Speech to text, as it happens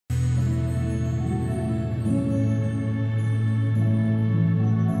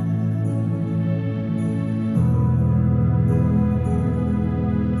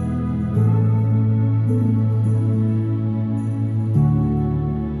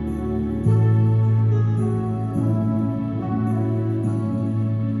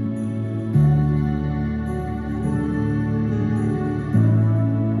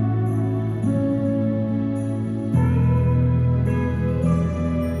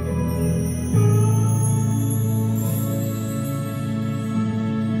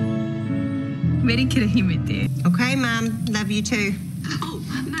Very kirahimete. Okay, Mum. Love you too. Oh,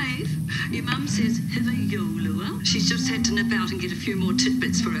 Maeve, your mum says hither Yolua. She's just had to nip out and get a few more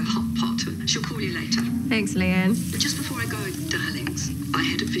tidbits for her hot pot. She'll call you later. Thanks, Leanne. But just before I go, darlings, I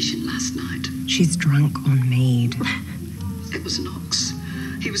had a vision last night. She's drunk on mead. It was Knox.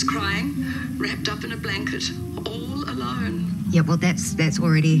 He was crying, wrapped up in a blanket, all alone. Yeah, well, that's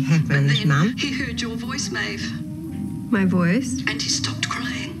already happened, Then Mum. he heard your voice, Maeve, My voice? and he stopped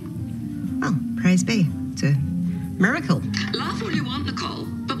crying. Oh, praise be. It's a miracle. Laugh all you want, Nicole,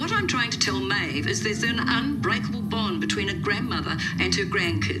 but what I'm trying to tell Maeve is there's an unbreakable bond between a grandmother and her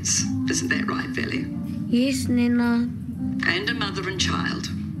grandkids. Isn't that right, Felly? Yes, Nina. And a mother and child.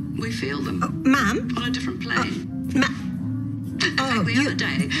 We feel them. Oh, Mum? On a different plane. In fact, the other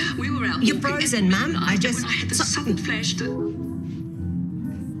day, we were out You're walking frozen, at Mum. midnight, I and just... when I had this sudden flash to...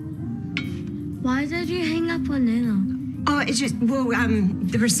 Why did you hang up on Nina? Oh, it's just, well,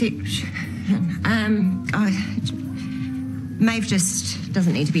 the reception. Maeve just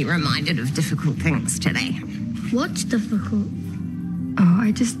doesn't need to be reminded of difficult things today. What's difficult? Oh,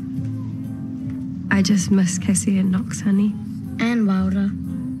 I just miss Cassie and Knox, honey. And Wilder.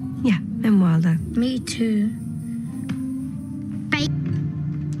 Yeah, and Wilder. Me too.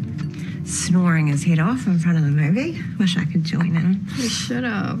 Snoring his head off in front of the movie. Wish I could join in. You should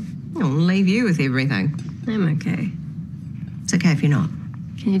have. I'll leave you with everything. I'm okay. It's okay if you're not.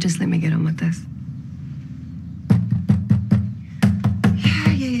 Can you just let me get on with this?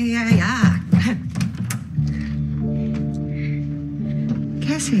 Yeah.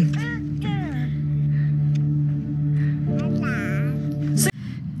 Cassie.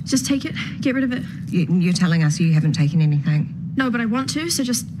 Just take it. Get rid of it. You're telling us you haven't taken anything? No, but I want to, so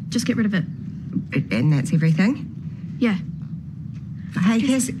just get rid of it. And that's everything? Yeah. Hey,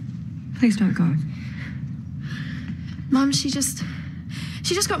 Cassie. Please don't go. Mum, she just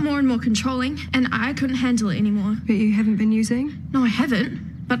got more and more controlling, and I couldn't handle it anymore. But you haven't been using? No, I haven't.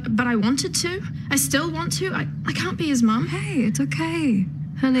 But I wanted to. I still want to. I can't be his mum. Hey, it's okay.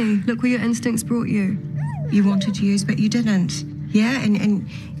 Honey, look where your instincts brought you. You wanted to use, but you didn't. Yeah, and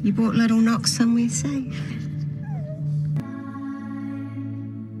you brought little Knox somewhere safe.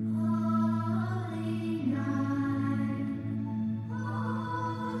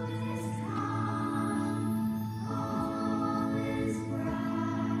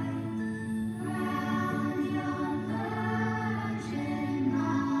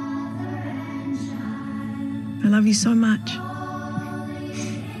 I love you so much.